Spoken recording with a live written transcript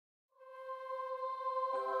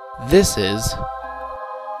This is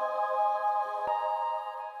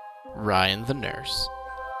Ryan the nurse,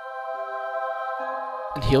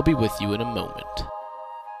 and he'll be with you in a moment.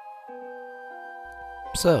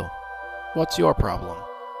 So, what's your problem?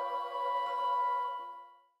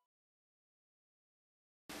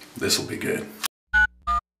 This'll be good.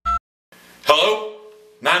 Hello?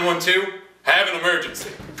 912? I have an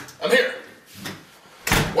emergency. I'm here.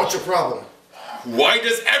 What's your problem? Why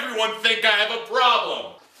does everyone think I have a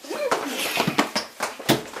problem?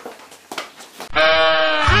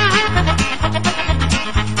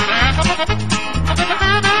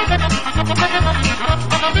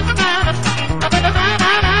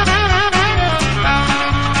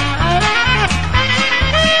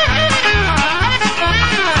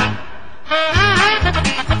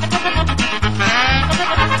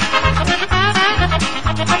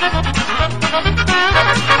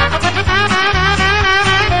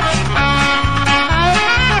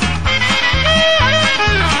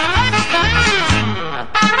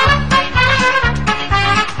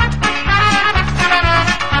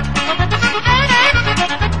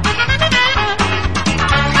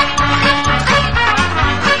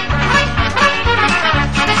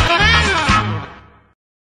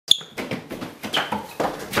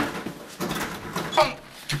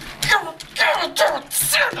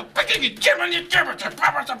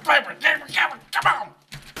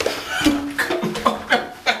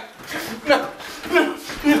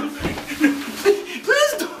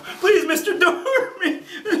 Please, Mr. Don't hurt me.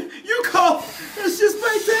 You call. That's just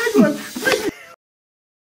my tagline.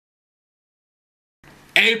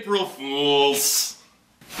 April Fools.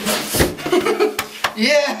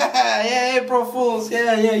 Yeah, April Fools.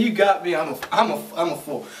 Yeah, you got me. I'm a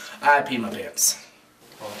fool. I peed my pants.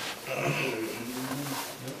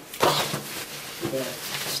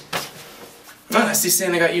 I see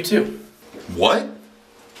Santa got you too. What?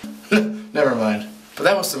 Never mind. But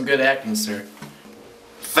that was some good acting, sir.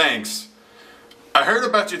 Thanks. I heard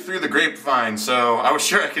about you through the grapevine, so I was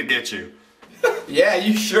sure I could get you. Yeah,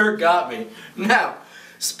 you sure got me. Now,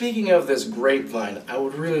 speaking of this grapevine, I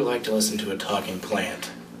would really like to listen to a talking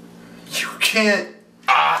plant. You can't...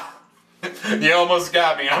 You almost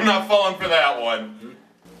got me. I'm not falling for that one.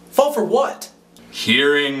 Fall for what?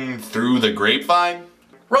 Hearing through the grapevine?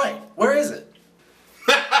 Right, where is it?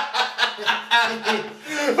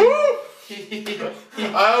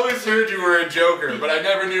 I always heard you were a joker, but I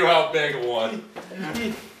never knew how big a one.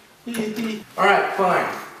 Alright, fine.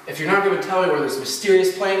 If you're not going to tell me where this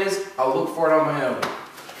mysterious plant is, I'll look for it on my own.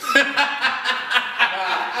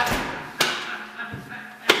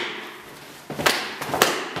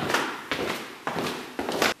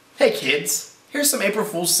 Hey kids, here's some April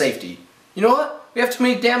Fool's safety. You know what? We have too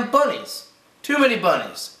many damn bunnies. Too many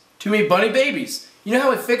bunnies. Too many bunny babies. You know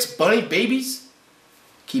how we fix bunny babies?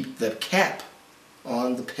 Keep the cap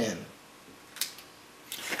on the pen.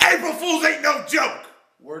 April Fools ain't no joke!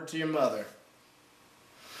 Word to your mother.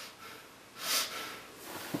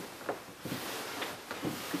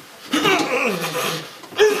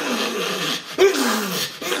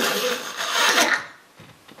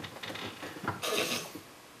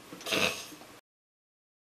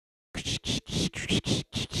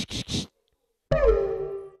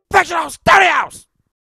 Fictional Studios!